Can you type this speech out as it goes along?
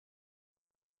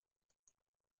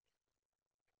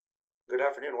Good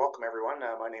afternoon. Welcome, everyone.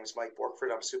 My name is Mike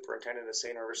Borkford. I'm superintendent of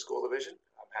St. River School Division.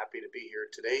 I'm happy to be here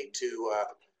today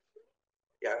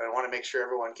I want to make sure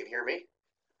everyone can hear me.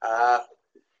 Uh,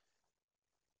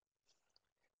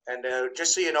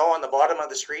 just so you know, on the bottom of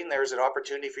the screen, there's an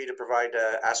opportunity for you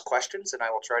to ask questions, and I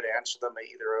will try to answer them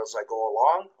either as I go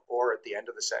along or at the end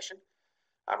of the session.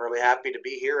 I'm really happy to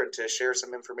be here and to share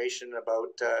some information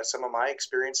about some of my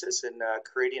experiences in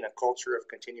creating a culture of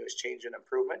continuous change and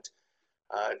improvement.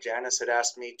 Janice had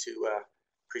asked me to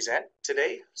present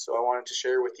today, so I wanted to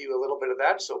share with you a little bit of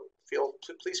that. So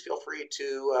please feel free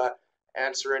to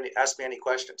ask me any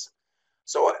questions.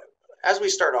 So as we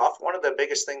start off, one of the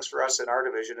biggest things for us in our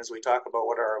division is we talk about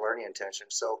what are our learning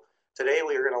intentions. So today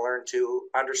we are going to learn to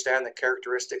understand the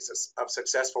characteristics of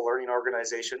successful learning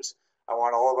organizations. I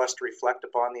want all of us to reflect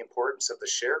upon the importance of the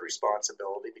shared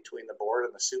responsibility between the board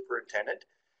and the superintendent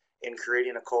in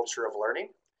creating a culture of learning,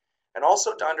 and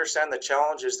also to understand the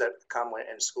challenges that come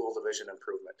in school division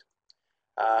improvement.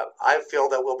 I feel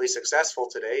that we'll be successful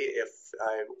today if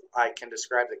I can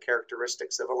describe the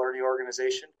characteristics of a learning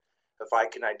organization, if I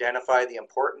can identify the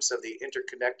importance of the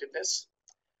interconnectedness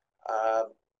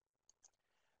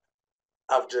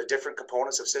of the different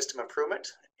components of system improvement,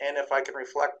 and if I can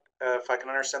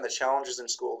understand the challenges in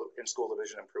school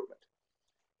division improvement.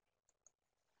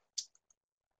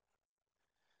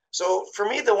 So for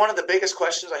me, one of the biggest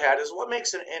questions I had is what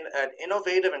makes an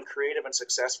innovative and creative and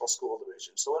successful school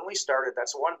division? So when we started,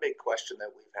 that's one big question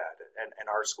that we've had in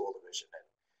our school division.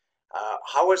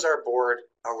 How is our board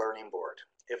a learning board?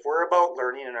 If we're about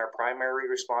learning and our primary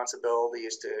responsibility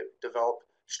is to develop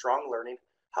strong learning,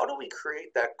 how do we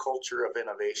create that culture of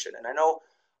innovation? And I know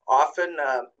often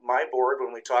my board,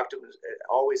 when we talk to them,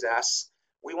 always asks,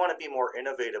 we want to be more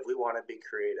innovative, we want to be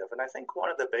creative. And I think one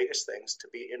of the biggest things to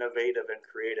be innovative and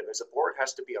creative is a board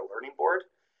has to be a learning board,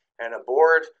 and a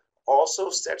board also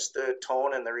sets the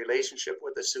tone and the relationship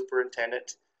with the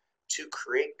superintendent to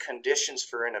create conditions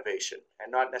for innovation,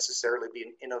 and not necessarily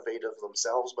being innovative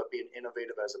themselves, but being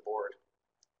innovative as a board.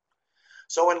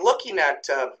 So in looking at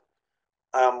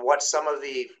what some of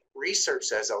the research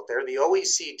says out there, the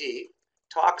OECD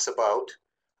talks about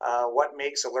what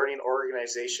makes a learning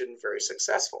organization very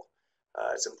successful.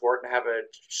 It's important to have a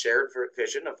shared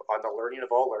vision on the learning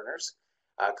of all learners,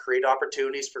 create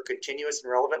opportunities for continuous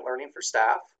and relevant learning for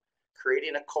staff,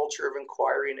 creating a culture of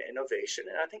inquiry and innovation.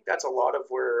 And I think that's a lot of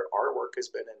where our work has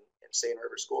been in St.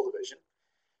 River School Division.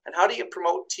 And how do you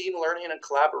promote team learning and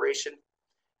collaboration,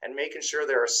 and making sure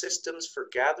there are systems for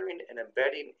gathering and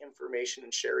embedding information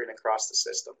and sharing across the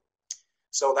system?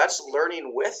 So that's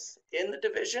learning within the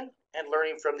division and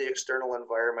learning from the external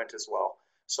environment as well.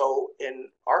 So in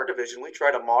our division, we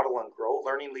try to model and grow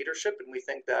learning leadership, and we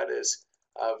think that is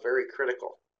very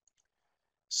critical.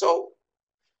 So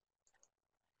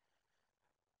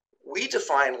we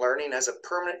define learning as a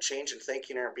permanent change in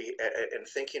thinking or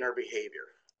behavior.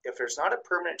 If there's not a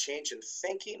permanent change in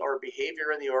thinking or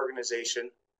behavior in the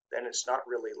organization, then it's not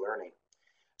really learning.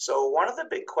 So one of the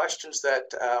big questions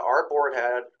that our board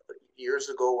had years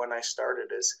ago when I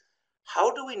started is,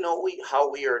 how do we know how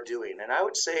we are doing? And I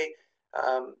would say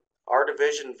our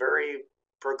division, very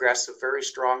progressive, very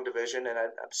strong division, and I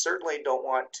certainly don't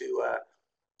want to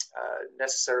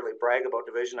necessarily brag about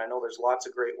division. I know there's lots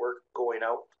of great work going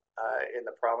out in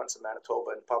the province of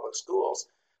Manitoba in public schools,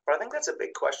 but I think that's a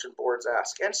big question boards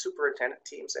ask, and superintendent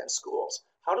teams and schools.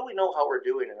 How do we know how we're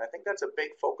doing? And I think that's a big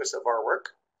focus of our work.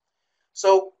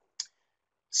 So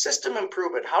system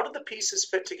improvement, how do the pieces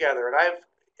fit together? And I've,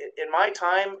 in my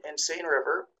time in St.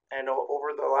 River and over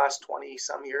the last 20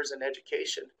 some years in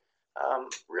education,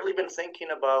 really been thinking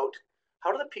about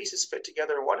how do the pieces fit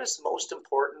together, and what is most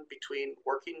important between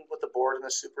working with the board and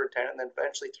the superintendent, and then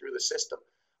eventually through the system.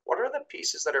 What are the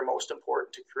pieces that are most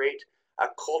important to create a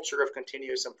culture of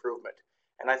continuous improvement?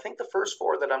 And I think the first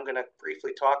four that I'm going to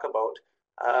briefly talk about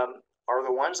are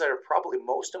the ones that are probably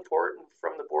most important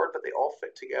from the board, but they all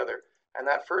fit together. And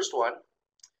that first one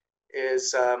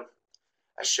is a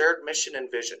shared mission and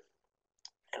vision.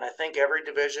 And I think every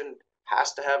division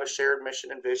has to have a shared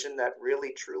mission and vision that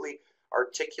really truly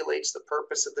articulates the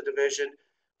purpose of the division,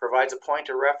 provides a point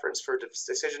of reference for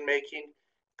decision making,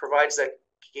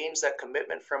 gains that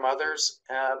commitment from others.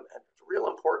 A real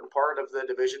important part of the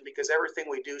division, because everything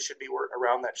we do should be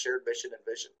around that shared mission and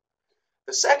vision.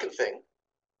 The second thing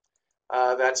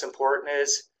that's important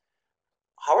is,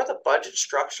 how are the budget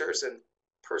structures and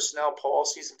personnel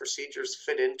policies and procedures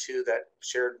fit into that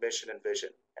shared mission and vision?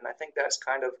 And I think that's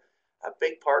kind of a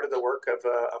big part of the work of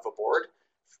a board,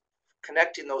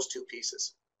 connecting those two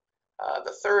pieces.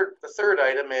 The third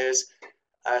item is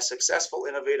a successful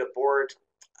innovative board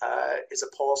is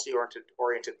a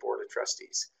policy-oriented board of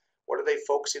trustees. What are they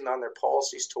focusing on their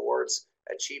policies towards?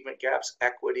 Achievement gaps,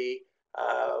 equity,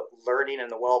 learning, and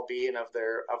the well-being of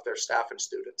their staff and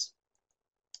students.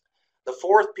 The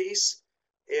fourth piece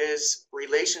is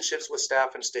relationships with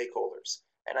staff and stakeholders.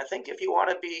 And I think if you want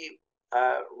to be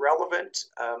relevant,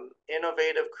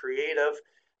 innovative, creative,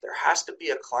 there has to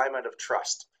be a climate of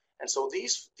trust. And so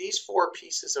these four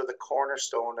pieces are the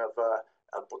cornerstone of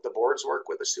the board's work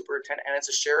with the superintendent, and it's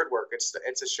a shared work.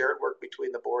 It's a shared work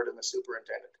between the board and the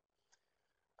superintendent.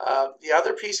 The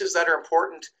other pieces that are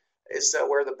important is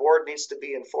where the board needs to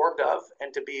be informed of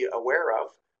and to be aware of,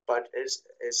 but is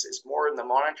more in the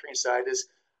monitoring side, is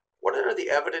what are the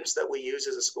evidence that we use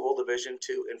as a school division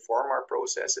to inform our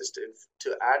processes,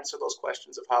 to answer those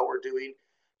questions of how we're doing,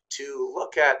 to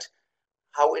look at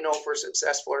how we know if we're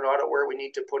successful or not, or where we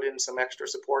need to put in some extra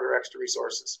support or extra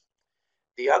resources.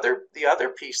 The other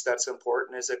piece that's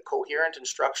important is a coherent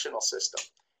instructional system.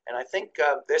 And I think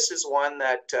this is one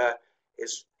that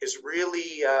is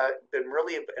really been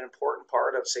really an important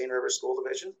part of St. Rivers School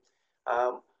Division.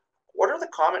 What are the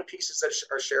common pieces that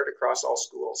are shared across all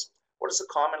schools? What is the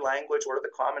common language? What are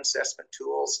the common assessment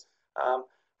tools?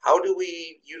 How do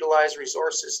we utilize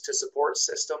resources to support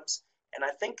systems? And I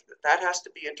think that has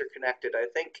to be interconnected. I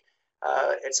think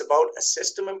it's about a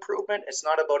system improvement. It's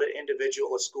not about an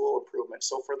individual, a school improvement.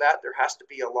 So for that, there has to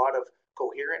be a lot of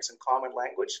coherence and common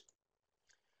language.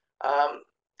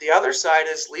 The other side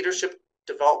is leadership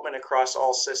development across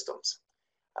all systems.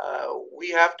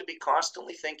 We have to be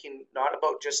constantly thinking not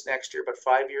about just next year, but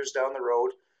 5 years down the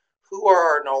road. Who are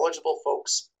our knowledgeable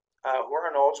folks? Who are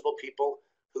our knowledgeable people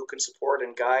who can support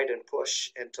and guide and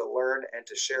push and to learn and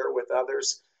to share with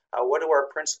others? What do our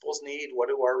principals need? What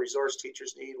do our resource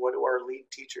teachers need? What do our lead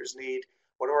teachers need?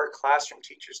 What do our classroom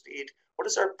teachers need? What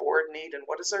does our board need? And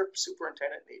what does our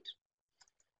superintendent need?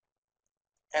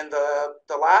 And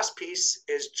the last piece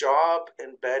is job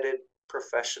embedded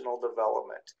professional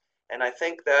development. And I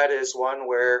think that is one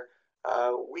where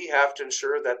we have to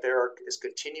ensure that there is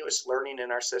continuous learning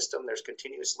in our system. There's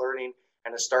continuous learning,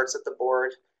 and it starts at the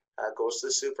board, goes to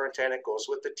the superintendent, goes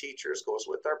with the teachers, goes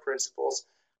with our principals.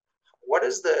 What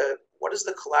is the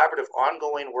collaborative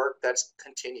ongoing work that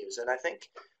continues? And I think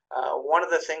one of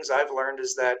the things I've learned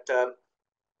is that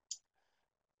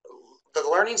the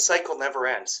learning cycle never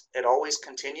ends. It always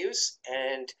continues,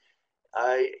 and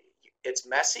it's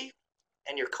messy,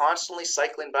 and you're constantly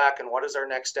cycling back. And what is our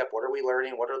next step? What are we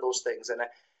learning? What are those things? And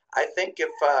I think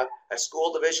if a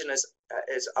school division is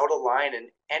out of line in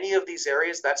any of these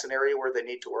areas, that's an area where they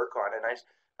need to work on. And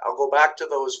I'll go back to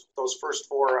those first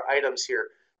four items here: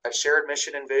 a shared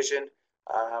mission and vision,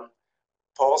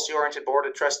 policy-oriented board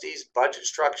of trustees, budget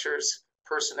structures,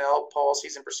 personnel,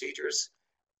 policies and procedures,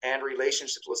 and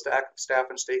relationships with staff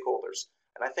and stakeholders.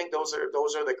 And I think those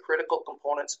are the critical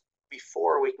components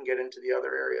before we can get into the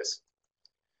other areas.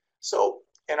 So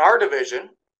in our division,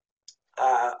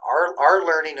 our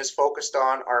learning is focused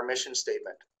on our mission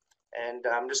statement. And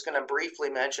I'm just going to briefly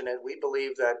mention it. We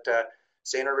believe that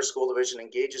St. Rivers School Division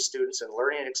engages students in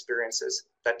learning experiences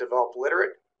that develop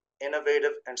literate,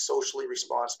 innovative, and socially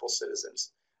responsible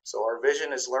citizens. So our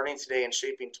vision is learning today and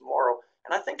shaping tomorrow.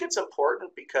 And I think it's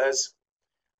important because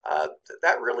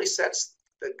that really sets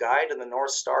the guide and the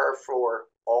North Star for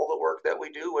all the work that we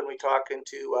do when we talk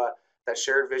into that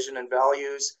shared vision and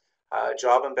values,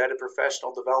 job embedded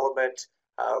professional development,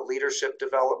 leadership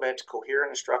development, coherent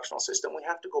instructional system. We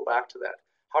have to go back to that.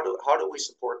 How do we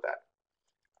support that?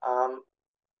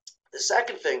 The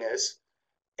second thing is,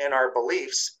 in our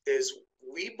beliefs, is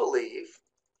we believe,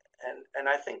 and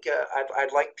I think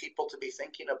I'd like people to be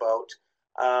thinking about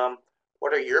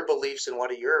what are your beliefs and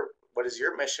what is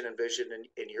your mission and vision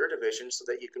in your division, so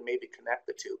that you can maybe connect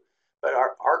the two. But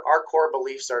our core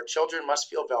beliefs are: children must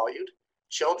feel valued,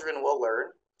 children will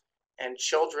learn, and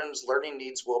children's learning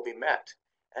needs will be met.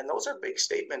 And those are big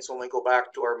statements when we go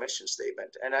back to our mission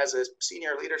statement. And as a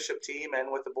senior leadership team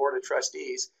and with the board of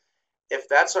trustees, if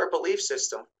that's our belief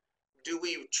system, do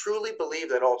we truly believe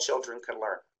that all children can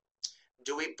learn?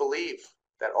 Do we believe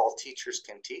that all teachers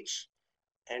can teach?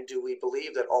 And do we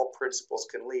believe that all principals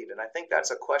can lead? And I think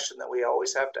that's a question that we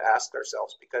always have to ask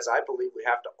ourselves, because I believe we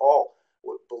have to all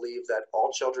believe that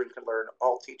all children can learn,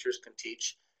 all teachers can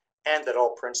teach, and that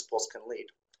all principals can lead.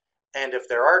 And if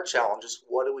there are challenges,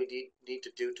 what do we need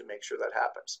to do to make sure that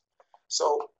happens?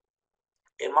 So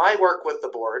in my work with the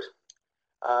board,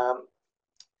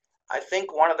 I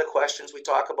think one of the questions, we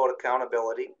talk about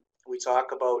accountability. We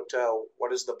talk about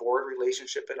what is the board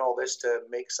relationship in all this to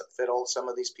fit all some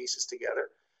of these pieces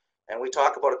together. And we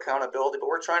talk about accountability, but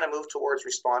we're trying to move towards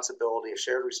responsibility, a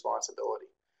shared responsibility.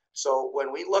 So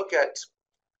when we look at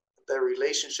the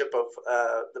relationship of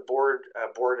the board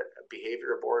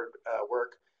behavior, board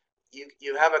work,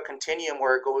 you have a continuum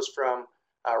where it goes from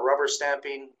rubber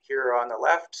stamping here on the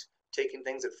left, taking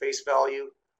things at face value,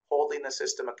 holding the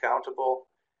system accountable,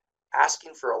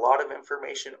 asking for a lot of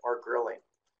information, or grilling.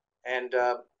 And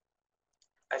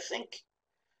I think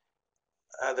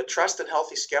the trust and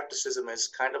healthy skepticism is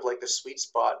kind of like the sweet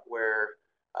spot where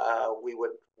we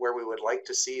would like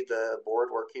to see the board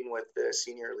working with the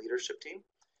senior leadership team.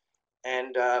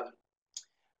 And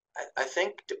I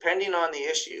think depending on the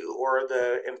issue or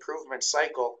the improvement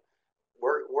cycle,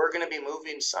 we're going to be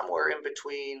moving somewhere in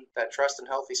between that trust and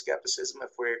healthy skepticism.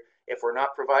 If we're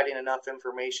not providing enough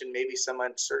information, maybe some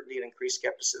uncertainty and increased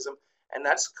skepticism, and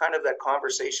that's kind of that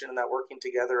conversation and that working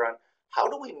together on how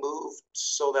do we move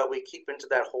so that we keep into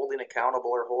that holding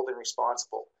accountable or holding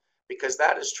responsible, because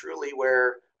that is truly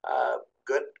where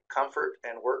good comfort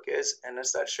and work is, and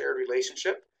it's that shared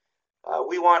relationship.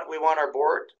 We want our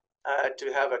board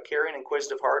to have a caring,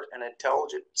 inquisitive heart and an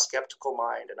intelligent, skeptical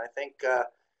mind, and I think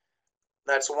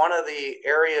that's one of the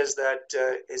areas that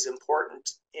is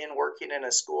important in working in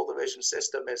a school division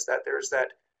system, is that there's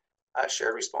that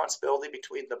shared responsibility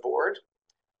between the board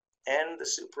and the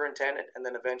superintendent, and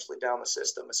then eventually down the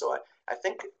system. And so I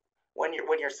think when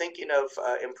you're thinking of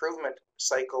improvement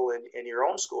cycle in your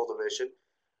own school division,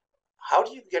 how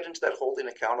do you get into that holding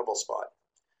accountable spot?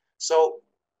 So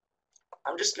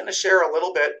I'm just going to share a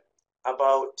little bit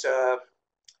about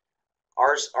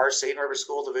our St. River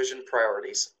School Division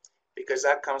priorities, because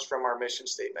that comes from our mission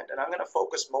statement. And I'm going to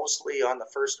focus mostly on the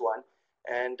first one,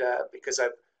 and because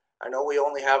I know we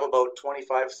only have about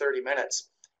 25-30 minutes,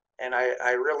 and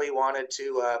I really wanted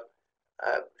to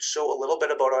show a little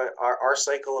bit about our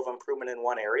cycle of improvement in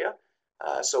one area.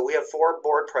 So we have 4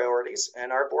 board priorities,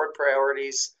 and our board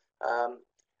priorities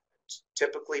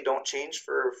typically don't change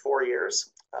for 4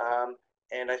 years.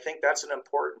 And I think that's an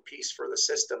important piece for the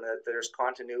system, that there's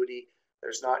continuity,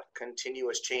 there's not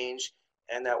continuous change,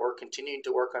 and that we're continuing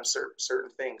to work on certain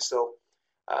things. So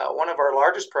one of our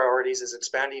largest priorities is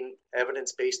expanding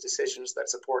evidence-based decisions that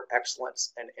support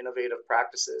excellence and innovative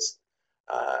practices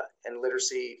and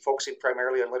literacy, focusing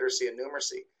primarily on literacy and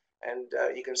numeracy. And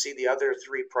you can see the other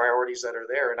 3 priorities that are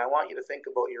there. And I want you to think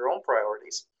about your own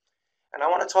priorities. And I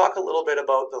want to talk a little bit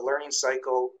about the learning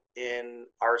cycle in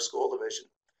our school division.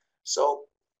 So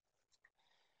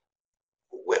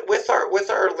with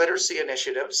our literacy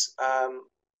initiatives,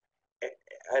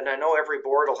 and I know every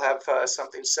board will have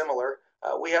something similar,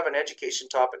 we have an education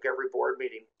topic every board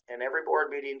meeting. And every board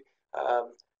meeting,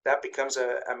 that becomes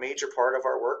a major part of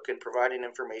our work in providing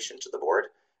information to the board.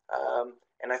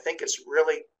 And I think it's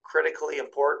really critically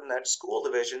important that school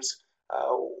divisions,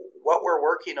 what we're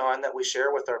working on, that we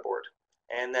share with our board,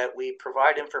 and that we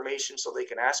provide information so they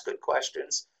can ask good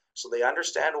questions, so they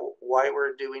understand why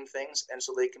we're doing things, and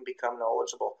so they can become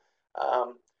knowledgeable.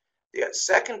 The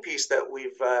second piece that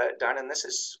we've done, and this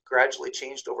has gradually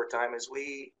changed over time, is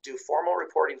we do formal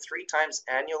reporting 3 times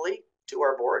annually to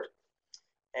our board.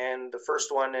 And the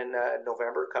first one in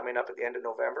November, coming up at the end of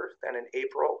November, then in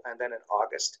April, and then in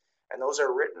August. And those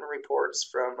are written reports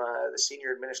from the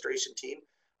senior administration team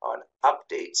on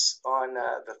updates on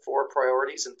the 4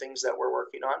 priorities and things that we're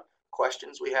working on,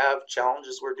 questions we have,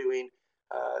 challenges we're doing,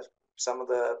 some of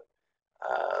the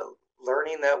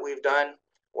learning that we've done,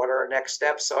 what our next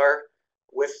steps are,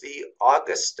 with the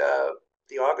August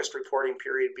reporting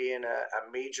period being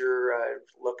a major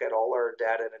look at all our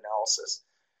data and analysis.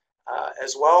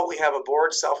 As well, we have a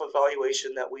board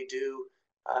self-evaluation that we do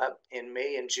in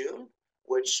May and June,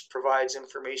 which provides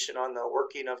information on the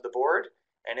working of the board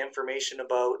and information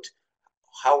about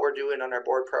how we're doing on our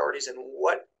board priorities and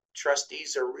what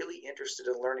trustees are really interested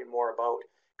in learning more about,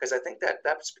 because I think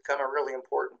that's become a really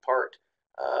important part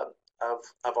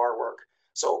of our work.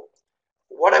 So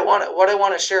what I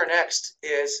want to share next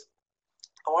is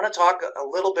I want to talk a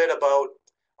little bit about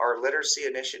our literacy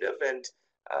initiative, and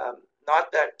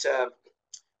not that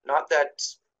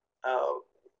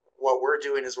what we're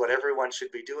doing is what everyone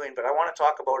should be doing, but I want to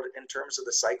talk about it in terms of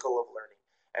the cycle of learning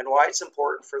and why it's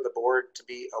important for the board to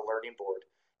be a learning board.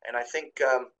 And I think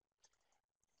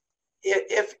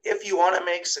if you want to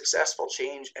make successful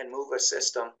change and move a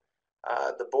system,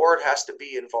 the board has to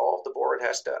be involved, the board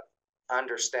has to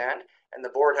understand, and the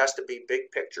board has to be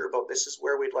big picture about this is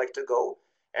where we'd like to go.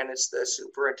 And it's the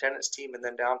superintendent's team and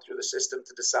then down through the system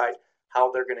to decide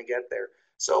how they're going to get there.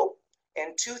 So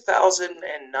in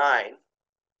 2009,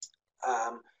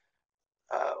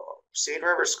 St.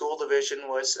 River School Division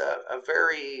was a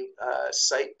very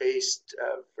site-based,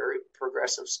 very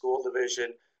progressive school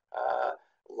division.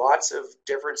 Lots of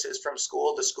differences from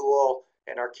school to school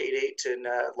in our K-8, and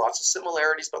lots of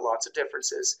similarities, but lots of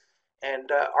differences.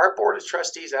 And our Board of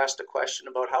Trustees asked a question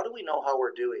about how do we know how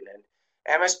we're doing?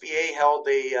 And MSBA held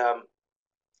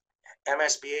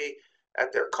MSBA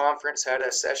at their conference had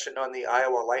a session on the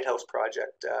Iowa Lighthouse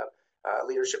Project,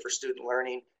 Leadership for Student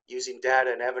Learning, using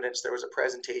data and evidence. There was a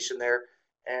presentation there,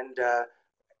 and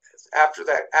after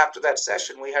that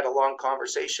session, we had a long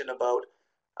conversation about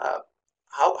uh,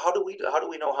 how do we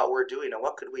know how we're doing and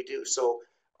what could we do. So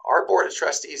our Board of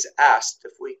Trustees asked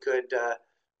if we could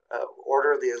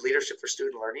order the Leadership for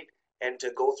Student Learning and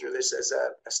to go through this as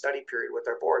a study period with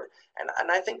our board.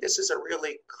 And I think this is a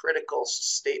really critical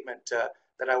statement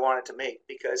that I wanted to make,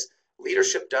 because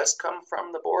leadership does come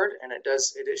from the board, and it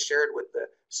is shared with the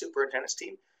superintendent's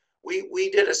team. We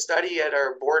did a study at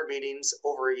our board meetings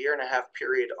over a 1.5 year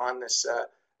period on this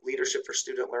Leadership for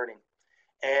Student Learning.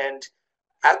 And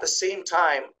at the same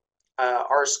time,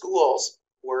 our schools,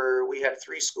 where we had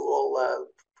 3 school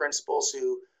principals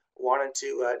who wanted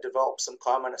to develop some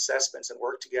common assessments and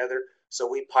work together. So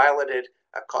we piloted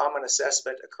a common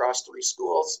assessment across 3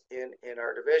 schools in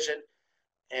our division.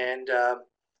 And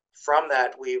from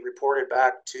that, we reported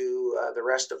back to the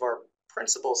rest of our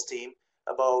principals team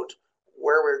about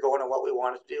where we were going and what we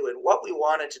wanted to do. And what we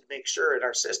wanted to make sure in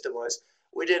our system was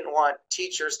we didn't want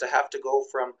teachers to have to go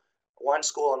from one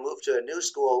school and move to a new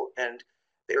school, and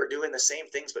they were doing the same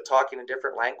things but talking a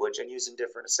different language and using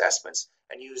different assessments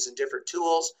and using different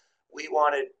tools. We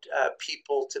wanted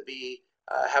people to be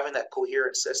having that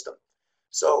coherent system.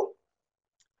 So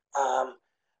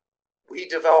we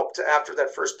developed, after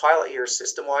that first pilot year,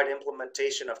 system-wide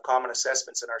implementation of common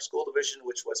assessments in our school division,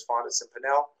 which was Fondas and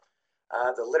Pinnell.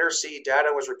 The literacy data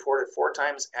was reported 4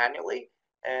 times annually,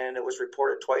 and it was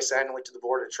reported twice annually to the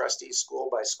Board of Trustees, school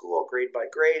by school, grade by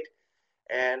grade.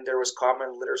 And there was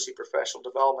common literacy professional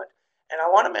development. And I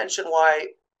want to mention why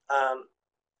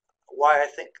I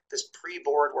think this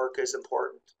pre-board work is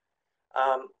important.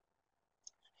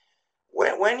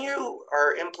 When you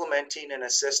are implementing in a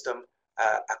system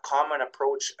a common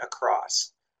approach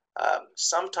across,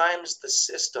 sometimes the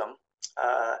system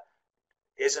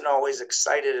isn't always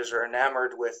excited or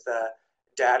enamored with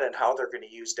data and how they're going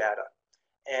to use data.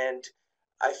 And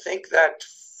I think that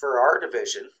for our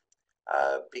division,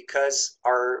 because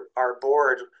our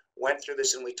board went through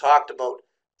this and we talked about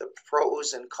the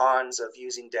pros and cons of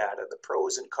using data, the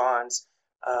pros and cons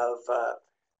of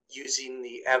using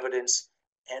the evidence,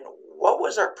 and what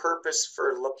was our purpose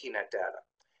for looking at data.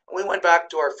 And we went back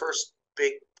to our first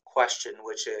big question,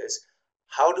 which is,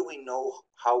 how do we know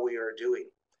how we are doing?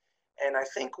 And I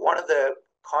think one of the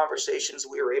conversations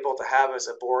we were able to have as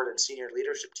a board and senior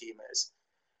leadership team is,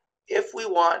 if we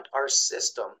want our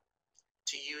system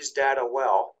to use data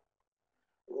well,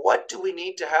 what do we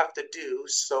need to have to do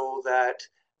so that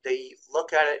they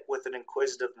look at it with an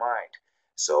inquisitive mind?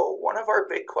 So one of our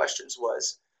big questions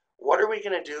was, what are we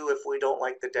going to do if we don't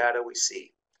like the data we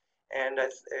see? And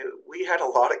we had a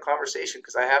lot of conversation,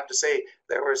 because I have to say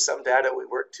there was some data we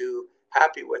weren't too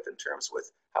happy with in terms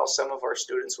with how some of our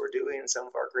students were doing in some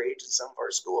of our grades and some of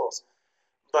our schools.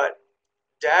 But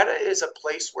data is a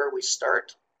place where we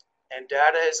start, and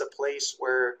data is a place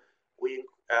where we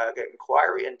get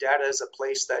inquiry, and data is a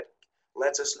place that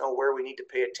lets us know where we need to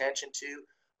pay attention to,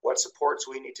 what supports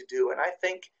we need to do. And I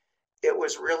think it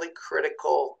was really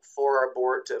critical for our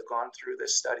board to have gone through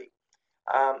this study.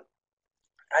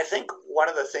 I think one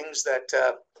of the things that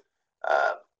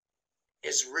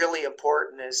is really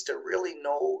important is to really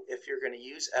know, if you're going to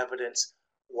use evidence,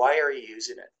 why are you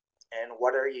using it and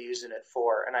what are you using it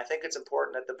for? And I think it's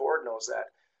important that the board knows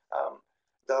that.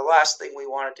 The last thing we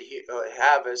wanted to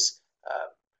have is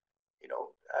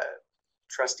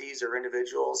trustees or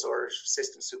individuals or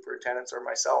assistant superintendents or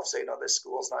myself say, no, this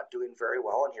school's not doing very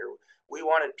well in here. We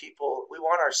want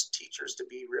our teachers to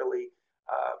be really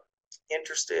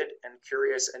interested and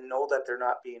curious and know that they're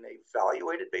not being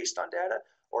evaluated based on data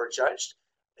or judged.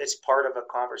 It's part of a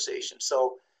conversation.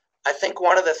 So I think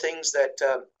one of the things that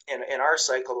in our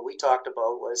cycle that we talked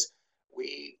about was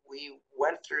we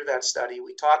went through that study,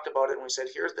 we talked about it, and we said,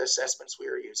 here's the assessments we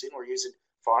are using. We're using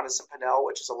Fondas and Pinnell,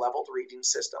 which is a leveled reading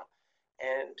system.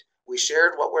 And we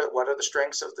shared what are the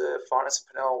strengths of the Fondas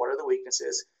and Pinnell, what are the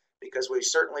weaknesses, because we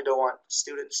certainly don't want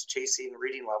students chasing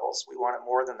reading levels. We want it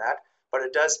more than that, but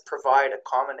it does provide a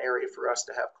common area for us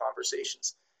to have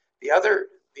conversations. The other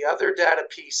data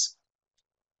piece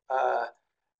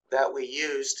that we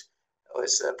used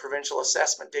was provincial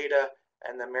assessment data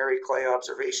and the Mary Clay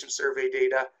observation survey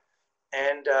data.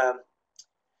 And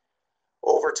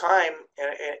over time,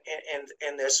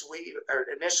 in this, we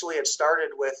initially it started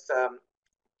with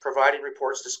providing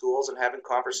reports to schools and having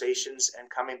conversations and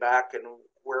coming back and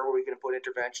where were we going to put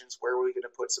interventions, where were we going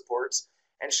to put supports,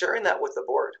 and sharing that with the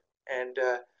board. And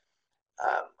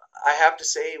Um, I have to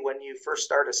say, when you first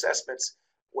start assessments,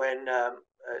 when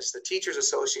as the Teachers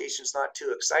Association is not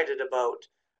too excited about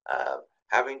uh,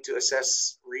 having to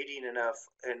assess reading in a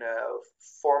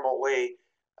formal way.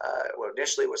 Well,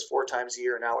 initially it was 4 times a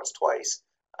year, now it's twice.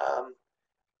 Um,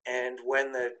 and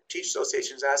when the Teachers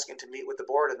Association is asking to meet with the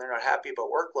board and they're not happy about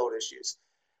workload issues,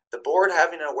 the board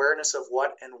having an awareness of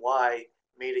what and why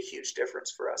made a huge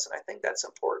difference for us. And I think that's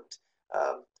important.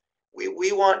 Um,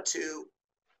 we want to,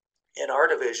 in our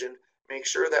division, make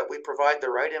sure that we provide the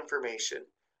right information.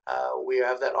 We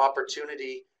have that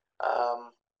opportunity.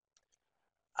 Um,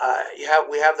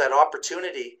 we have that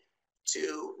opportunity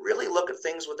to really look at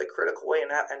things with a critical way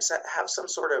and have some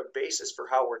sort of basis for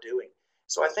how we're doing.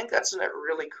 So I think that's a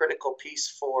really critical piece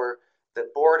for the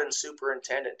board and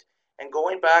superintendent. And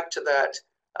going back to that,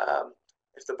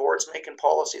 if the board's making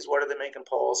policies, what are they making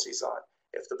policies on?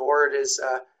 If the board is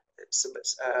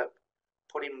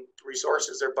putting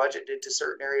resources, their budget into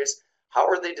certain areas, how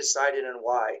are they deciding and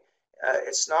why?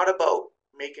 It's not about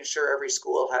making sure every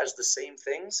school has the same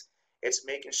things. It's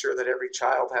making sure that every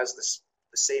child has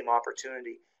the same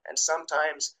opportunity. And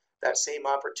sometimes that same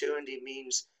opportunity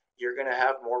means you're going to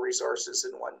have more resources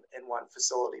in one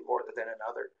facility more than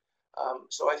another.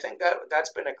 So I think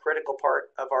that's been a critical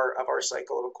part of our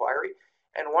cycle of inquiry.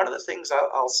 And one of the things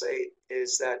I'll say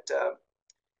is that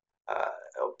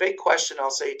a big question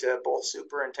I'll say to both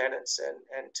superintendents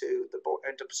and to the board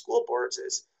and to school boards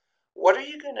is, what are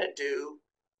you going to do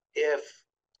if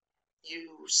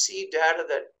you see data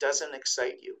that doesn't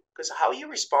excite you? Because how you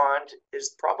respond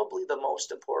is probably the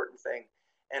most important thing.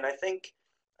 And I think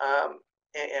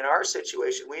in our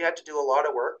situation, we had to do a lot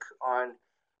of work on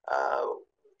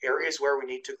areas where we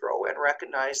need to grow and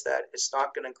recognize that it's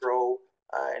not going to grow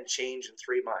and change in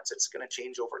 3 months. It's going to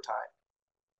change over time.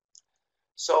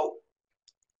 So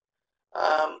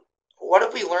what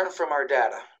have we learned from our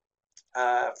data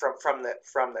from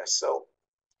this? So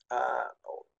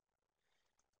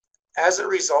as a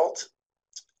result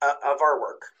of our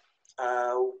work,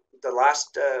 the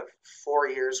last 4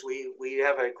 years, we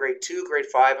have a grade 2, grade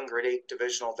 5, and grade 8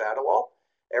 divisional data wall.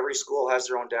 Every school has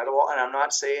their own data wall, and I'm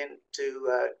not saying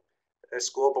to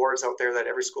school boards out there that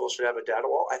every school should have a data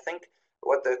wall. I think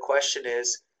what the question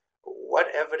is,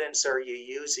 what evidence are you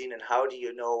using, and how do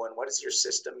you know, and what is your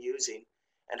system using,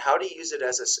 and how do you use it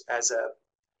as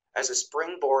a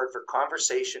springboard for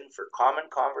conversation, for common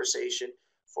conversation,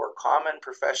 for common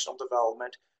professional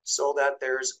development, so that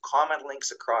there's common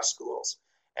links across schools.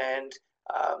 And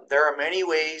there are many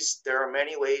ways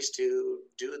to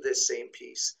do this same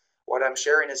piece. What I'm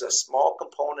sharing is a small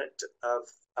component of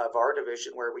our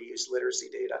division where we use literacy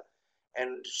data,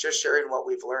 and just sharing what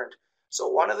we've learned. So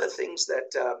one of the things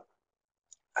that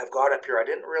I've got up here, I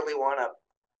didn't really want to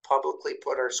publicly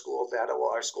put our school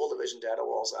division data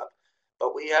walls up,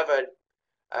 but we have a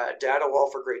data wall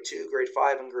for grade 2, grade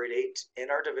 5, and grade 8 in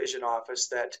our division office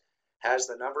that has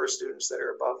the number of students that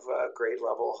are above grade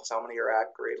level, how many are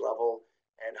at grade level,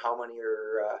 and how many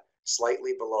are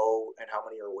slightly below, and how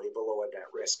many are way below and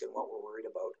at risk, and what we're worried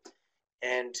about.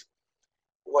 And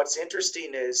what's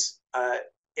interesting is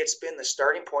it's been the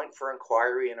starting point for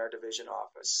inquiry in our division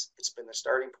office. It's been the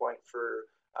starting point for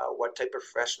what type of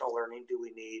professional learning do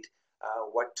we need,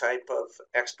 what type of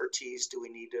expertise do we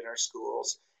need in our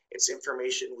schools. It's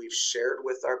information we've shared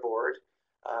with our board.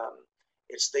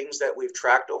 It's things that we've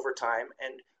tracked over time.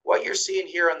 And what you're seeing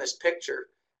here on this picture,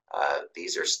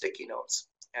 these are sticky notes.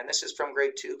 And this is from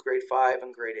grade 2, grade 5,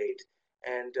 and grade 8.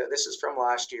 And this is from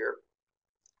last year.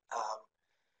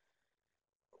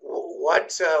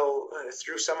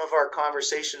 Through some of our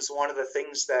conversations, one of the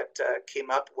things that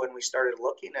came up when we started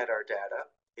looking at our data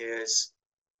is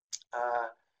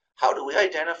how do we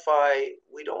identify,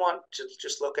 we don't want to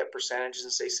just look at percentages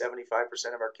and say 75%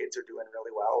 of our kids are doing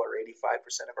really well or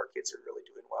 85% of our kids are really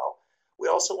doing well. We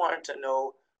also wanted to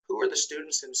know who are the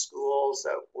students in schools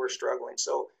that were struggling.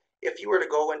 So if you were to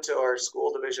go into our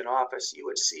school division office, you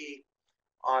would see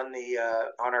on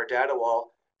our data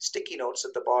wall sticky notes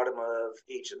at the bottom of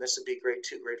each, and this would be grade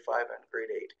 2, grade 5, and grade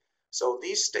 8. So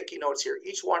these sticky notes here,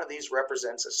 each one of these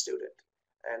represents a student.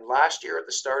 And last year at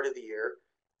the start of the year,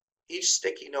 each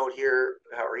sticky note here,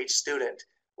 or each student,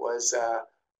 was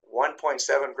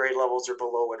 1.7 grade levels or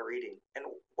below in reading. And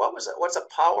what's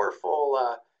a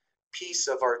powerful piece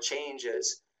of our change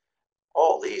is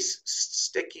all these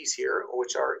stickies here,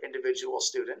 which are individual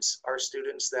students, are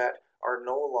students that are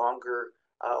no longer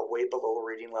way below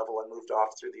reading level and moved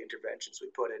off through the interventions we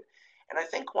put in. And I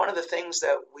think one of the things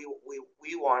that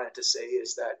we wanted to say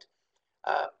is that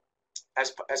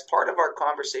as part of our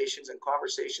conversations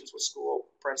with school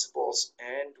principals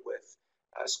and with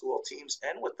school teams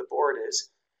and with the board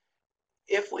is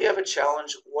if we have a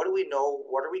challenge, what do we know?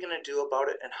 What are we going to do about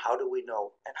it? And how do we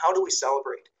know? And how do we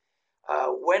celebrate?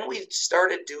 When we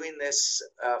started doing this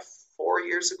 4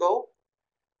 years ago,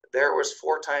 there was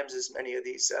 4 times as many of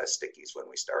these stickies when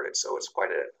we started. So it's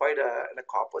an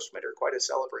accomplishment, or quite a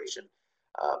celebration.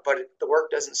 But the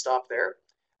work doesn't stop there.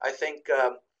 I think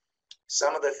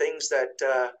some of the things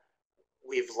that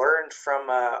we've learned from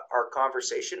our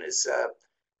conversation is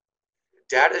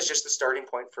data is just the starting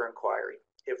point for inquiry.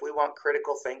 If we want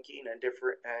critical thinking and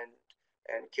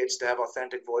kids to have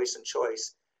authentic voice and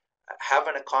choice,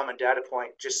 having a common data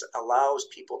point just allows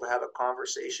people to have a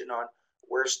conversation on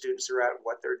where students are at,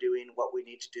 what they're doing, what we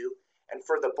need to do. And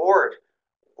for the board,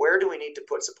 where do we need to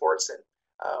put supports in?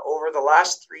 Over the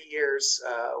last 3 years,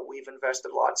 we've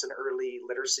invested lots in early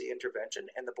literacy intervention,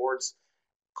 and the board's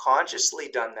consciously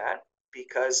done that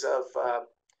because of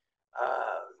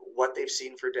what they've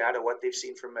seen for data, what they've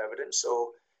seen from evidence.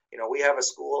 So, we have a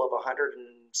school of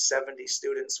 170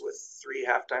 students with 3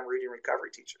 half-time reading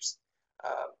recovery teachers.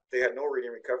 They had no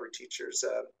reading recovery teachers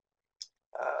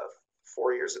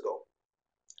 4 years ago.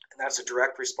 And that's a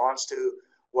direct response to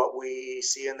what we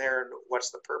see in there and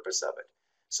what's the purpose of it.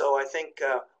 So I think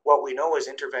what we know is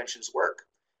interventions work.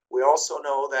 We also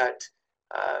know that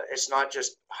it's not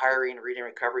just hiring reading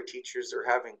recovery teachers or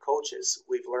having coaches.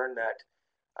 We've learned that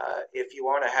if you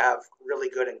want to have really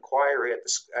good inquiry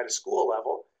at a school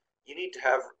level, you need to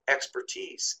have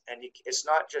expertise. And it's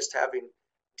not just having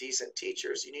decent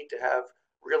teachers. You need to have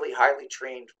really highly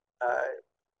trained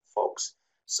folks.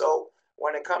 So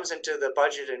when it comes into the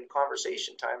budget and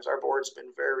conversation times, our board's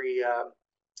been very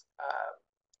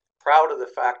proud of the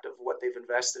fact of what they've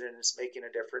invested in is making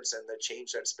a difference and the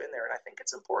change that's been there. And I think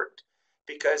it's important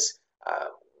because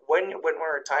when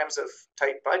we're in times of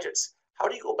tight budgets, how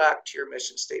do you go back to your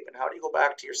mission statement? How do you go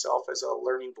back to yourself as a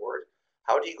learning board?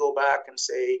 How do you go back and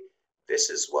say, this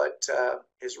is what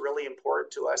is really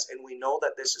important to us, and we know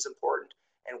that this is important,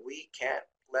 and we can't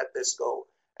let this go.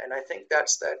 And I think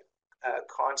that's that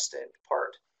constant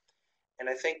part. And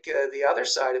I think the other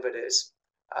side of it is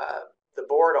the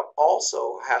board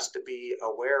also has to be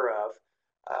aware of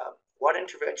what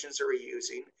interventions are we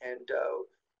using, and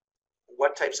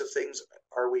what types of things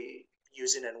are we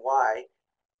using, and why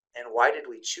did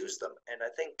we choose them. And I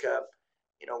think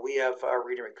we have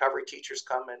reading recovery teachers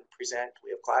come and present.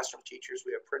 We have classroom teachers.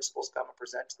 We have principals come and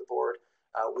present to the board.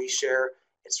 We share.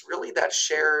 It's really that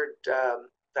shared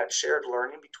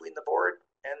learning between the board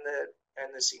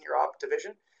and the senior op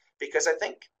division, because I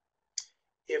think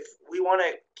if we want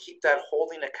to keep that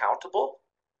holding accountable,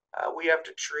 we have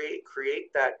to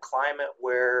create that climate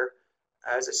where,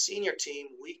 as a senior team,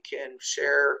 we can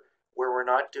share where we're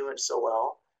not doing so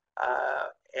well.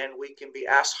 And we can be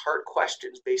asked hard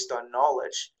questions based on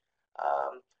knowledge,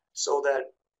 so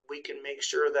that we can make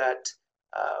sure that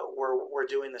we're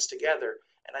doing this together.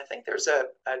 And I think there's a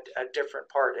different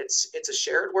part. It's a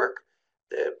shared work,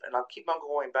 and I'll keep on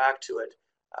going back to it.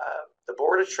 The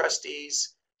Board of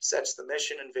Trustees sets the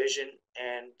mission and vision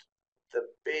and the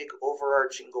big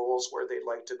overarching goals where they'd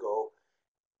like to go.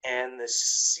 And the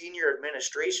senior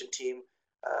administration team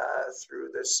through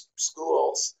the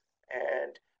schools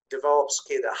and develops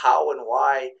the how and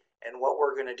why and what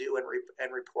we're going to do,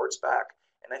 and reports back.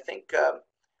 And I think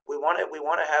we want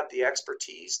to have the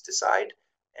expertise decide,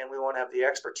 and we want to have the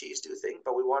expertise do things,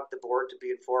 but we want the board to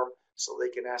be informed so they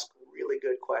can ask really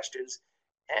good questions,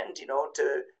 and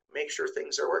to make sure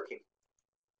things are working.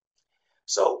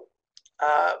 So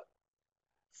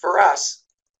for us,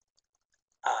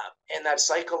 in that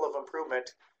cycle of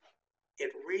improvement,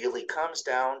 it really comes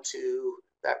down to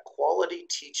that quality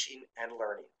teaching and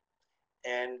learning.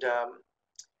 And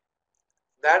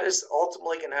that is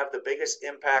ultimately going to have the biggest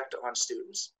impact on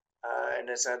students, and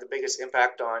it's had the biggest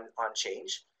impact on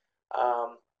change.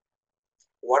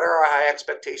 What are our high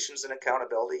expectations and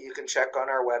accountability? You can check on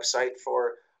our website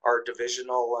for our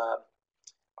divisional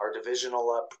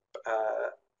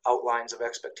outlines of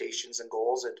expectations and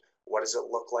goals, and what does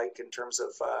it look like in terms of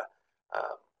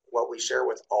what we share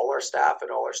with all our staff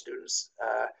and all our students,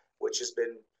 which has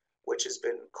been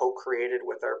co-created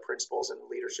with our principals and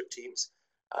leadership teams.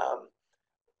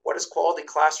 What does quality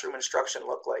classroom instruction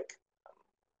look like?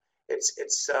 It's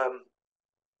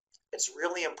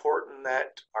really important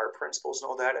that our principals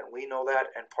know that, and we know that,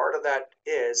 and part of that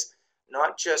is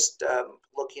not just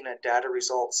looking at data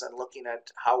results and looking at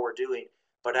how we're doing,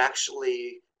 but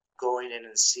actually going in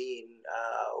and seeing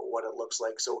what it looks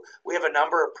like. So we have a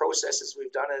number of processes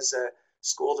we've done as a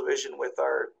school division with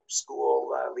our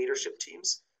school leadership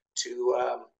teams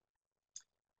to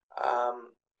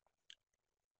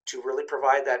really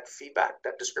provide that feedback,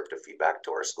 that descriptive feedback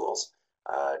to our schools.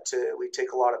 We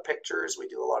take a lot of pictures, we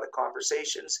do a lot of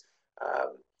conversations,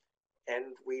 and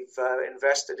we've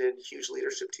invested in huge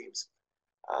leadership teams.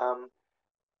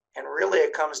 And really,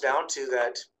 it comes down to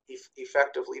that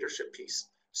effective leadership piece.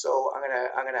 So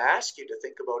I'm gonna ask you to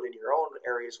think about in your own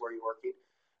areas where you're working.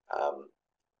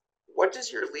 What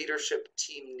does your leadership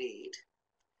team need?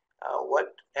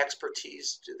 What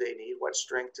expertise do they need? What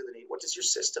strength do they need? What does your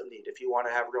system need if you want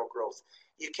to have real growth?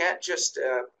 You can't just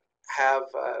have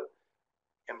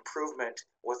improvement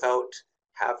without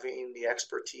having the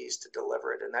expertise to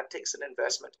deliver it, and that takes an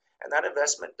investment. And that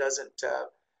investment doesn't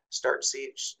start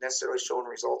necessarily showing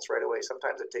results right away.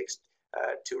 Sometimes it takes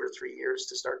 2 or 3 years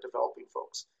to start developing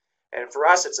folks. And for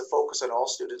us, it's a focus on all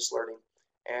students learning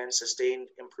and sustained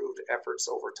improved efforts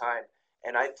over time.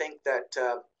 And I think that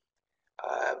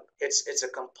it's a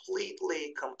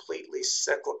completely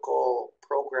cyclical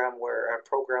program where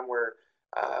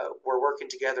we're working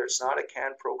together. It's not a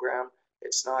canned program.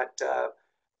 It's not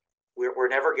we're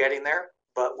never getting there,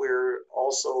 but we're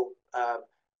also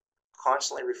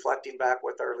constantly reflecting back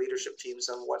with our leadership teams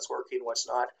on what's working, what's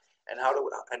not, and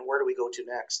where do we go to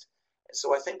next. And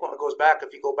so I think when it goes back,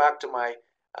 if you go back to my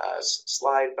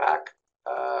slide back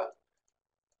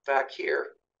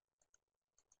here,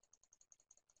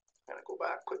 I'm going to go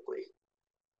back quickly.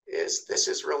 This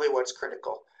is really what's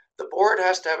critical. The board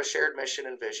has to have a shared mission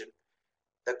and vision.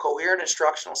 The coherent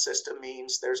instructional system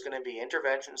means there's going to be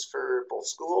interventions for both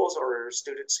schools or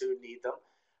students who need them.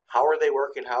 How are they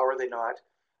working? How are they not?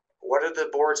 What are the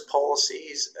board's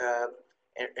policies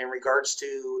in regards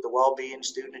to the well-being,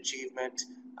 student achievement,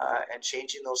 and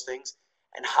changing those things?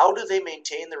 And how do they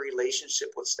maintain the relationship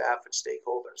with staff and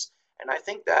stakeholders? And I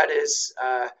think that is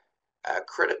a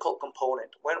critical component.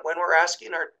 When we're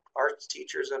asking our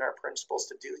teachers and our principals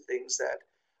to do things that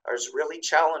are really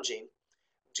challenging,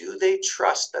 do they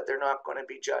trust that they're not going to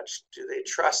be judged? Do they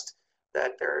trust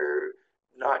that they're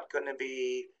not going to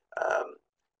be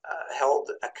held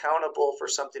accountable for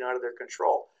something out of their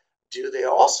control? Do they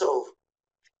also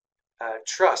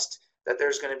trust that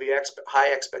there's going to be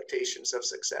high expectations of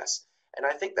success? And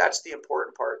I think that's the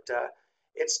important part.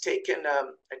 It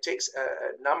takes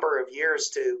a number of years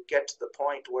to get to the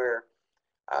point where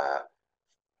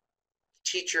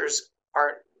teachers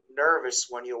aren't nervous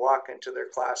when you walk into their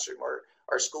classroom, or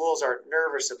our schools aren't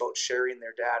nervous about sharing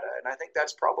their data. And I think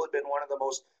that's probably been one of the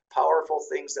most powerful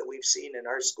things that we've seen in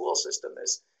our school system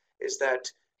is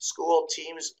that school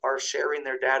teams are sharing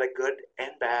their data, good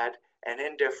and bad and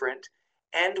indifferent,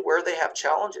 and where they have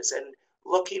challenges, and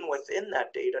looking within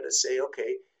that data to say,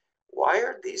 okay, why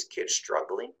are these kids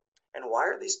struggling and why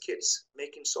are these kids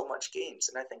making so much gains?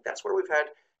 And I think that's where we've had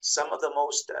some of the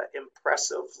most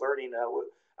impressive learning.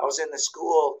 I was in the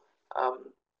school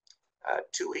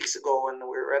 2 weeks ago, and we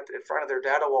were in front of their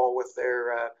data wall with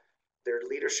their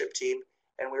leadership team,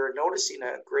 and we were noticing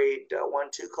a grade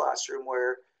 1-2 classroom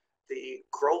where the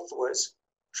growth was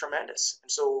tremendous.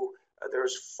 And so there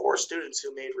was 4 students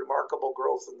who made remarkable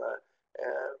growth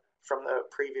from the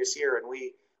previous year, and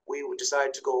we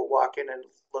decided to go walk in and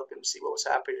look and see what was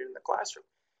happening in the classroom.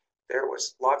 There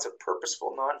was lots of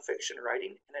purposeful nonfiction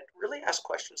writing, and it really asked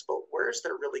questions about where is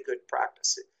there really good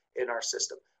practice in our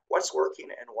system, what's working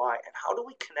and why, and how do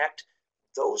we connect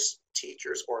those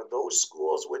teachers or those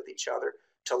schools with each other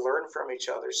to learn from each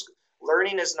other.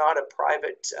 Learning is not a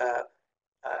private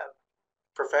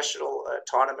professional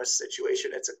autonomous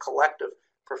situation. It's a collective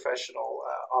professional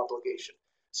obligation.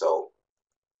 So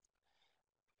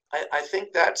I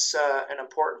think that's an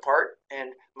important part,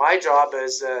 and my job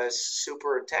as a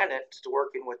superintendent,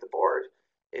 working with the board,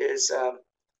 is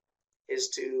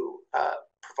to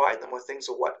provide them with things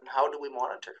of what and how do we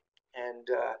monitor, and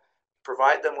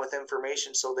provide them with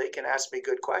information so they can ask me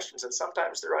good questions, and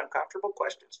sometimes they're uncomfortable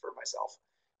questions for myself,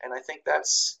 and I think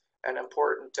that's an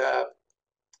important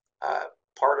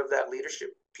part of that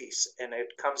leadership piece, and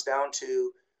it comes down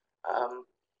to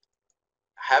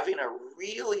having a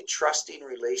really trusting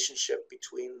relationship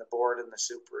between the board and the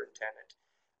superintendent.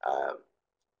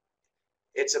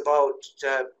 It's about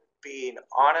being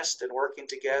honest and working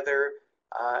together.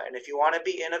 And if you want to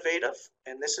be innovative,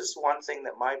 and this is one thing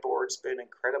that my board's been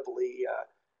incredibly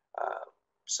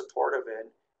supportive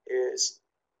in, is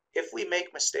if we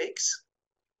make mistakes,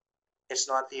 it's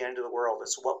not the end of the world.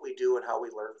 It's what we do and how we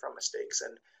learn from mistakes.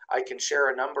 And I can share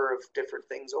a number of different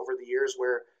things over the years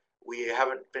where we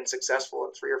haven't been successful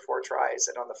in 3 or 4 tries,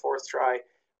 and on the 4th try,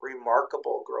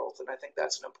 remarkable growth. And I think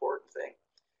that's an important thing.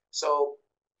 So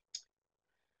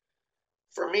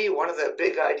for me, one of the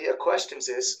big idea questions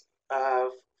is,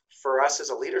 for us as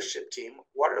a leadership team,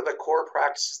 what are the core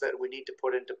practices that we need to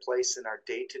put into place in our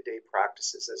day-to-day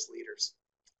practices as leaders?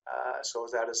 So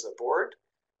that is the board,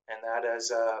 and that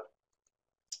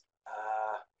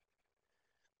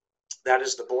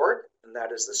is the board, and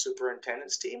that is the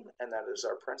superintendent's team, and that is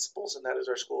our principals, and that is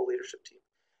our school leadership team.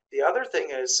 The other thing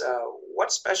is,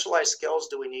 what specialized skills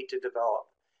do we need to develop?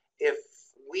 If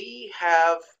we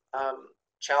have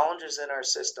challenges in our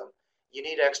system, you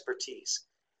need expertise.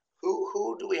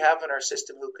 Who do we have in our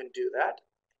system who can do that?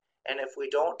 And if we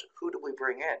don't, who do we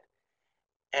bring in?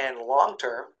 And long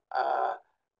term,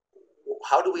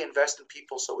 how do we invest in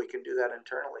people so we can do that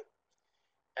internally?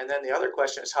 And then the other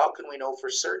question is, how can we know for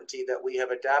certainty that we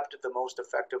have adapted the most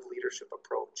effective leadership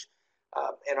approach?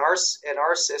 In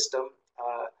our system,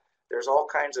 there's all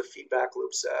kinds of feedback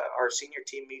loops. Our senior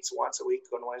team meets once a week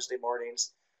on Wednesday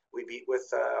mornings. We meet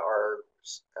with our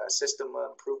system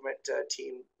improvement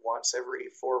team once every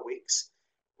 4 weeks.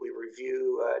 We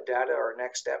review data, our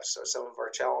next steps, some of our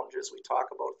challenges. We talk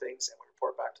about things and we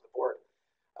report back to the board.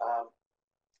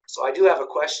 So I do have a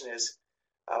question is,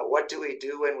 what do we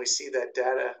do when we see that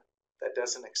data that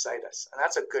doesn't excite us? And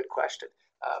that's a good question.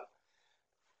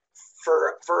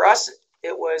 For us,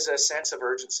 it was a sense of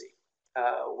urgency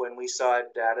when we saw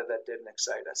data that didn't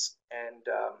excite us. And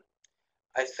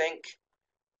I think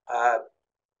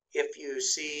if you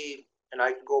see, and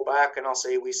I can go back and I'll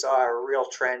say we saw a real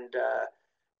trend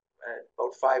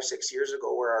about 5-6 years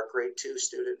ago where our grade 2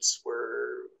 students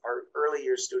were, our early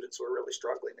year students were really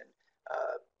struggling.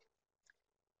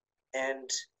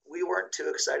 And we weren't too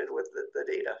excited with the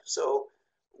data. So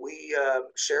we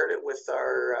shared it with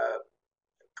our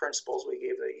principals. We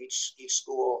gave each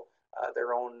school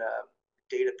their own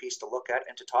data piece to look at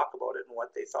and to talk about it and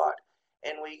what they thought.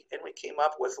 And we came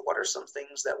up with what are some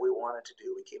things that we wanted to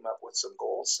do. We came up with some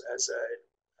goals as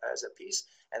a piece,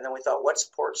 and then we thought, what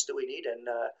supports do we need? And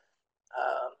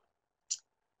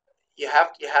you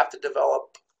have to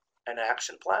develop an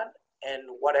action plan, and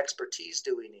what expertise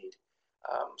do we need?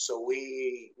 So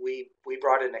we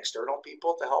brought in external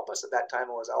people to help us. At that time,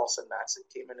 it was Allison Matson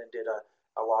came in and did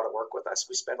a lot of work with us.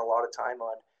 We spent a lot of time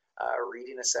on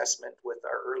reading assessment with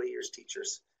our early years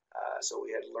teachers. So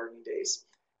we had learning days.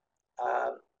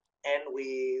 And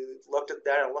we looked at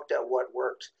that and looked at what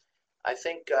worked. I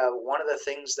think one of the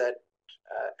things that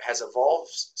has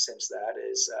evolved since that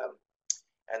is,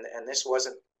 and this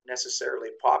wasn't necessarily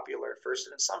popular at first,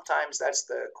 and sometimes that's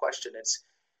the question. It's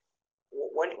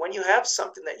when you have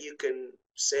something that you can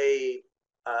say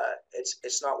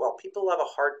it's not well, people have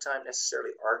a hard time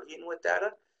necessarily arguing with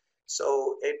data.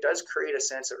 So it does create a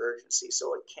sense of urgency.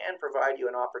 So it can provide you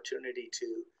an opportunity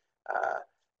to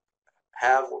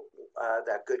have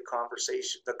that good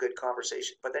conversation, but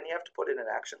then you have to put in an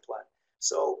action plan.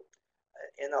 So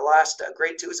in the last,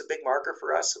 grade 2 is a big marker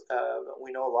for us.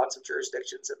 We know lots of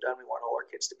jurisdictions have done. We want all our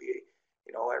kids to be,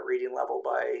 at reading level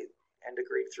by end of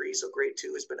grade 3. So grade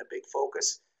 2 has been a big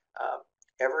focus.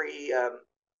 Every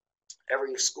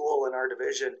school in our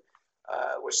division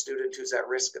with student who's at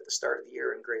risk at the start of the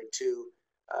year in grade 2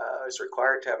 is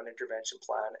required to have an intervention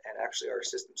plan. And actually our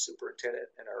assistant superintendent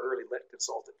and our early lit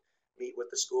consultant meet with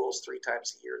the schools 3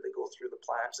 times a year. They go through the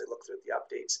plans, they look through the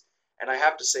updates. And I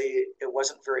have to say it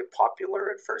wasn't very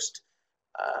popular at first.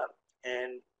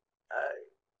 And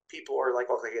people are like,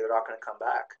 okay, they're not going to come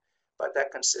back. But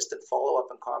that consistent follow-up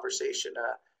and conversation,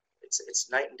 it's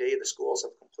night and day. The schools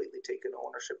have completely taken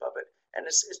ownership of it. And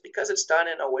it's because it's done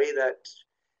in a way that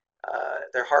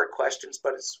they're hard questions,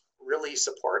 but it's really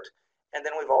support. And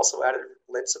then we've also added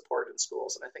lit support in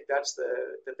schools. And I think that's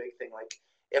the big thing. Like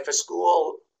if a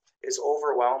school is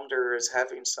overwhelmed or is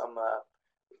having some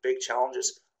big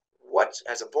challenges, what,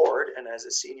 as a board and as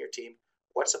a senior team,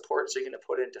 what supports are you going to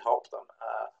put in to help them?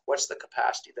 What's the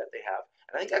capacity that they have?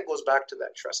 And I think that goes back to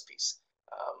that trust piece.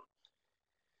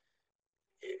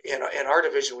 In our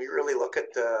division, we really look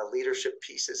at the leadership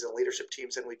pieces and leadership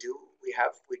teams, and we do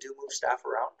move staff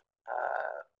around.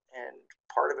 And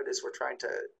part of it is we're trying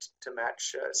to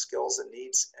match skills and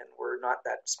needs, and we're not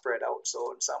that spread out.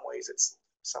 So in some ways, it's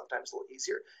sometimes a little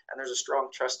easier, and there's a strong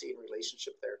trusting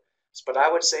relationship there. But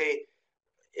I would say,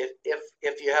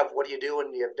 if you have, what do you do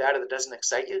when you have data that doesn't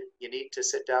excite you? You need to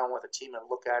sit down with a team and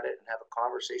look at it and have a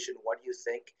conversation. What do you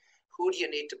think? Who do you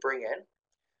need to bring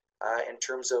in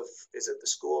terms of, is it the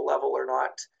school level or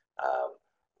not?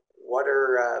 What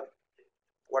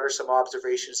are some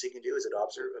observations you can do? Is it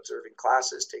observing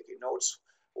classes, taking notes?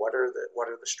 What are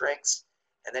the strengths?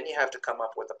 And then you have to come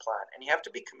up with a plan, and you have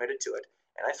to be committed to it.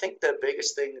 And I think the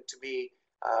biggest thing to me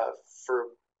for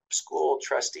school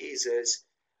trustees is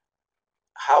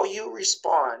how you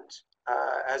respond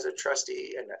as a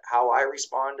trustee and how I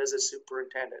respond as a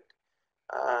superintendent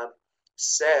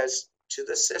says to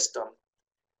the system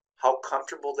how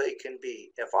comfortable they can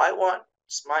be. If I want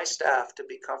my staff to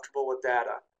be comfortable with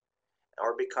data,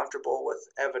 or be comfortable with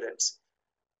evidence,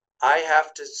 I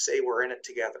have to say we're in it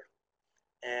together.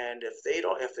 And if they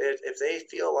don't, if they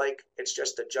feel like it's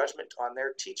just a judgment on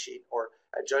their teaching or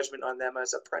a judgment on them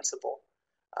as a principal,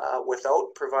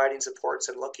 without providing supports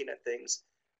and looking at things,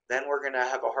 then we're going to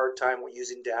have a hard time with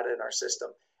using data in our system.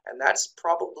 And that's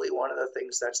probably one of the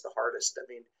things that's the hardest. I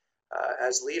mean,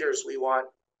 as leaders, we want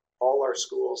all our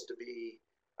schools to be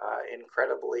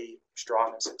incredibly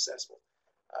strong and successful.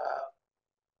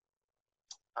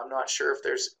 I'm not sure if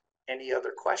there's any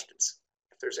other questions.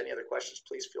 If there's any other questions,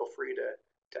 please feel free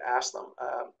to ask them.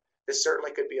 This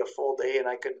certainly could be a full day, and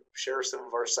I could share some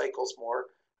of our cycles more.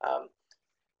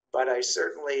 But I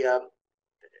certainly,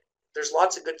 there's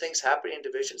lots of good things happening in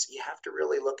divisions. You have to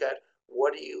really look at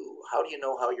how do you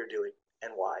know how you're doing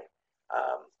and why.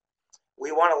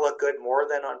 We want to look good more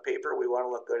than on paper. We want to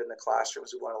look good in the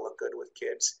classrooms. We want to look good with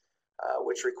kids,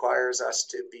 which requires us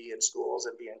to be in schools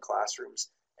and be in classrooms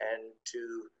and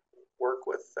to work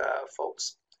with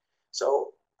folks.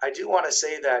 So I do want to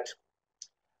say that,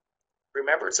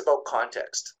 remember, it's about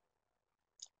context.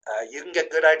 You can get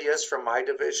good ideas from my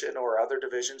division or other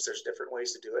divisions. There's different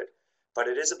ways to do it, but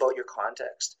it is about your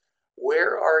context.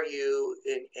 Where are you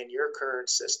in your current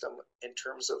system in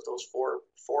terms of those four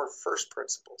first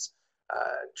principles?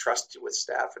 Trust with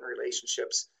staff and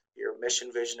relationships, your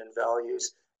mission, vision, and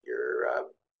values, your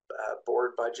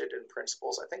board budget and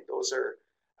principles. I think those are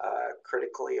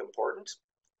critically important.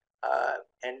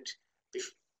 And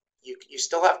you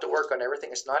still have to work on everything.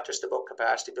 It's not just about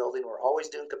capacity building. We're always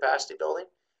doing capacity building,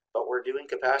 but we're doing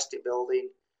capacity building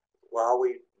while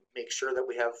we make sure that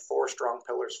we have four strong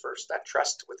pillars first. That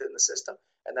trust within the system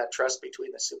and that trust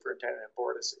between the superintendent and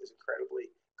board is incredibly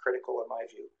critical in my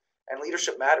view. And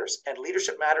leadership matters. And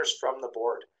leadership matters from the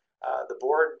board. The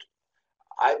board,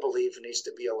 I believe, needs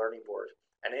to be a learning board.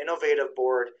 An innovative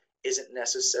board isn't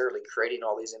necessarily creating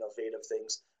all these innovative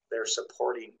things. They're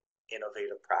supporting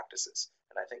innovative practices.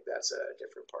 And I think that's a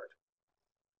different part.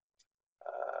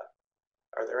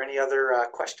 Are there any other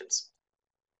questions?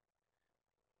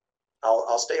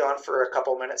 I'll stay on for a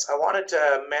couple minutes. I wanted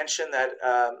to mention that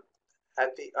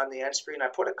on the end screen, I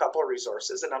put a couple of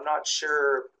resources, and I'm not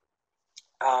sure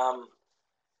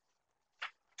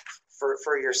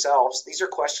for yourselves. These are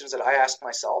questions that I ask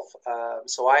myself.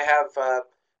 So I have,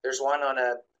 there's one on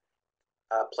a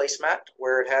placemat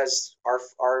where it has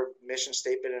our mission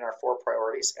statement and our four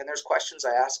priorities, and there's questions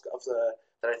I ask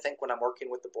that I think when I'm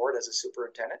working with the board as a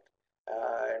superintendent,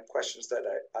 and questions that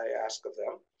I ask of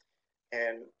them,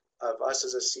 and of us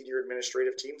as a senior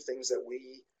administrative team, things that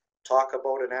we talk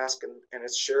about and ask, and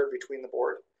it's shared between the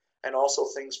board, and also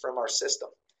things from our system.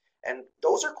 And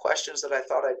those are questions that I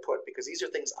thought I'd put because these are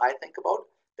things I think about.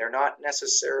 They're not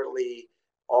necessarily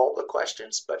all the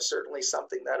questions, but certainly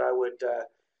something that I would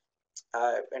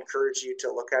encourage you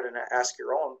to look at and ask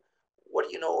your own. What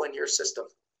do you know in your system?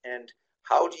 And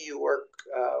how do you work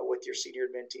with your senior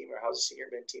admin team, or how does the senior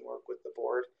admin team work with the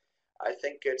board? I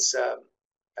think it's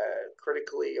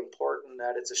critically important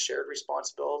that it's a shared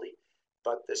responsibility,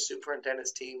 but the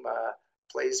superintendent's team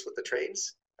plays with the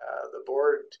trains. The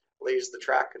board lays the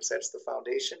track and sets the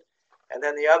foundation. And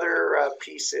then the other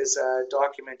piece is a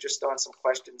document just on some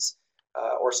questions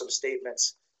or some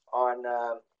statements on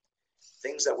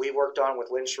things that we worked on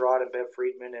with Lynn Sherrod and Bev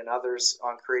Friedman and others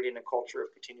on creating a culture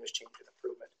of continuous change and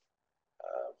improvement.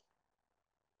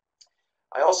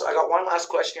 I got one last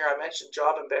question here. I mentioned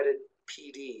job embedded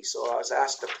PD. So I was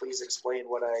asked to please explain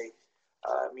what I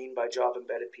mean by job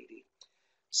embedded PD.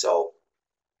 So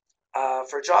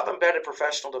for job embedded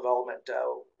professional development,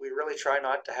 we really try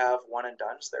not to have one and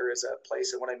dones. There is a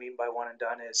place, and what I mean by one and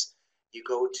done is you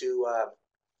go to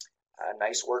a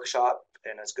nice workshop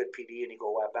and it's good PD and you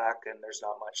go back and there's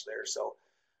not much there. So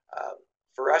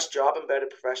for us, job embedded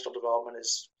professional development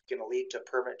is going to lead to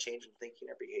permanent change in thinking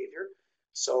or behavior.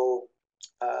 So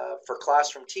for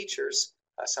classroom teachers,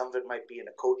 some of it might be in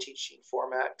a co-teaching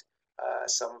format.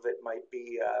 Some of it might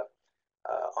be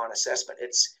on assessment.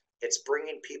 It's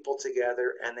bringing people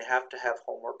together, and they have to have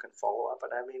homework and follow up.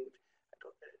 And I mean,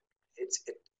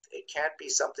 it can't be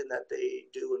something that they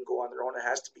do and go on their own. It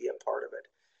has to be a part of it.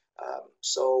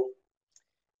 So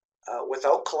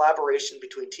without collaboration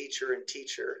between teacher and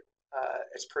teacher,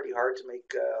 it's pretty hard to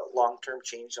make long-term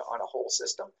change on a whole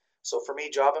system. So for me,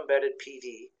 job embedded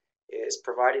PD is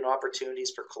providing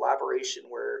opportunities for collaboration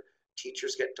where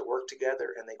teachers get to work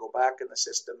together and they go back in the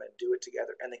system and do it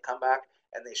together, and they come back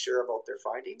and they share about their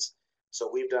findings. So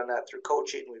we've done that through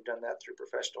coaching, we've done that through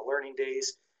professional learning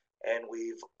days, and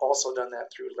we've also done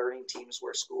that through learning teams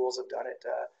where schools have done it.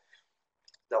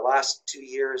 The last 2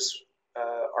 years,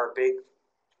 our big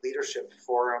leadership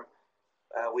forum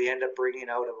we end up bringing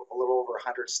out a little over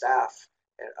 100 staff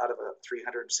out of a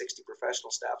 360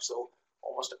 professional staff. So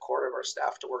almost a quarter of our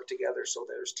staff to work together. So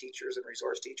there's teachers and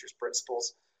resource teachers,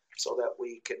 principals, so that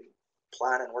we can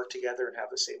plan and work together and have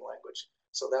the same language.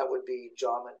 So that would be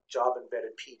job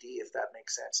embedded PD, if that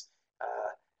makes sense.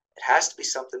 It has to be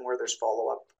something where there's follow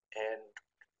up and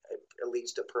it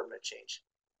leads to permanent change.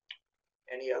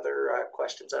 Any other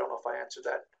questions? I don't know if I answered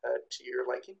that to your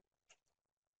liking.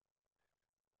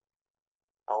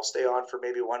 I'll stay on for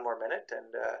maybe one more minute,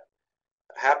 and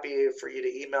happy for you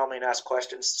to email me and ask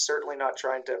questions. Certainly not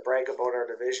trying to brag about our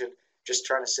division, just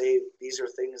trying to say these are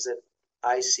things that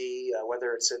I see,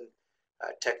 whether it's in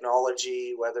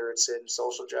technology, whether it's in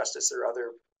social justice or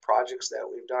other projects that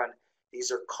we've done.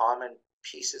 These are common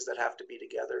pieces that have to be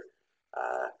together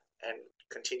and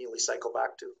continually cycle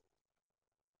back to.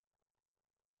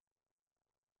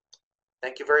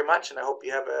 Thank you very much, and I hope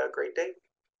you have a great day.